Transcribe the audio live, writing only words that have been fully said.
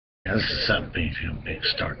This is something big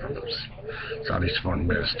start from this. Saudi's foreign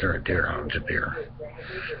minister, Al-Assad,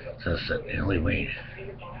 says that the only way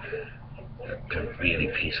there could be any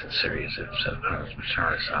peace in Syria is if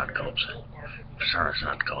Bashar Assad goes. Bashar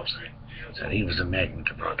Assad goes. Said he was a magnet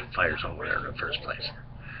that brought the fires over there in the first place.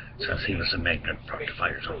 Says he was a magnet that brought the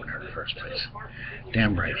fires over there in the first place.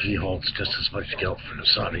 Damn right, he holds just as much guilt for the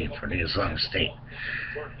Saudi and for the Islamic State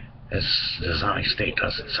as the Islamic State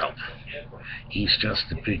does itself. He's just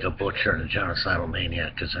as big a butcher and a genocidal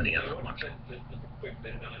maniac as any other one.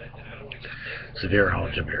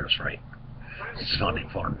 Al-Assad is right. He's Saudi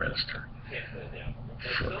foreign minister.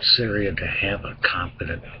 For Syria to have a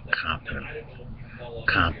competent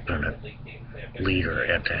leader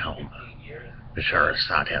at the helm, Bashar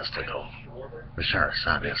Assad has to go. Bashar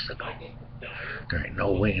Assad has to go. There ain't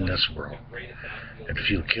no way in this world that if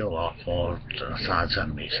you kill off all Assad's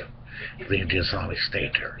enemies, leave the Islamic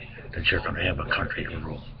State there, that you're going to have a country to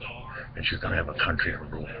rule. That you're going to have a country to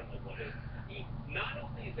rule.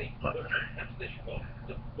 But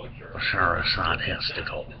Bashar Assad has to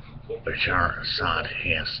go. Bashar Assad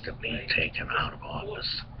has to be taken out of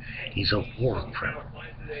office. He's a war criminal.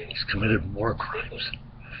 He's committed war crimes.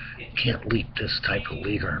 You can't leave this type of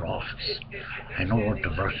leader in office. I know what the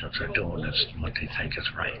Russians are doing is what they think is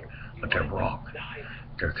right, but they're wrong.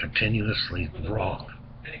 They're continuously wrong.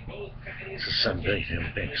 This is some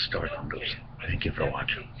big story from news. Thank you for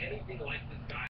watching.